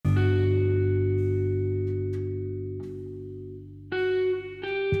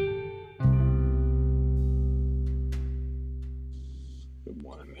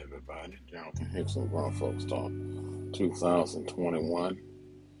Hickson Grown Folks Talk, 2021,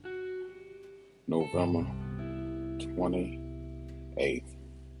 November 28th.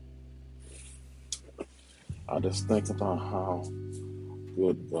 I just think about how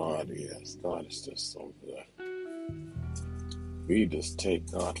good God is. God is just so good. We just take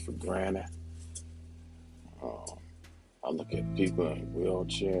God for granted. I look at people in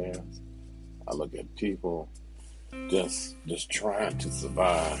wheelchairs. I look at people just trying to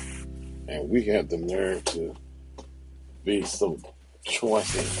survive. And we have the nerve to be so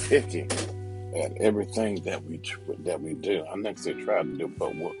choice and picky at everything that we do. I'm not saying try to do,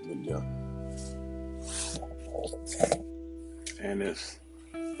 but what we do. And it's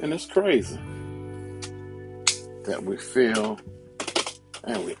crazy that we feel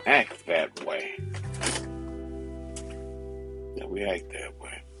and we act that way.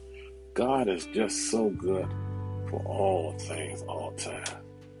 God is just so good for all things, all time.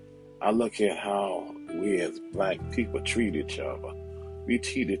 I look at how we as black people treat each other. We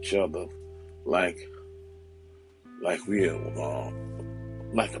treat each other like we're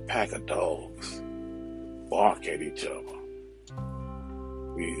like a pack of dogs, bark at each other.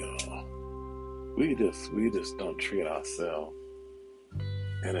 We just don't treat ourselves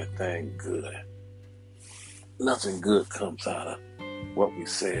anything good. Nothing good comes out of what we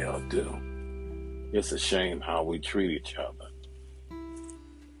say or do. It's a shame how we treat each other.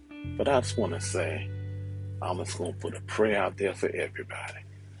 But I just want to say, I'm just going to put a prayer out there for everybody.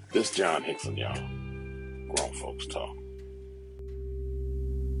 This John Hickson, y'all. Grown Folks Talk.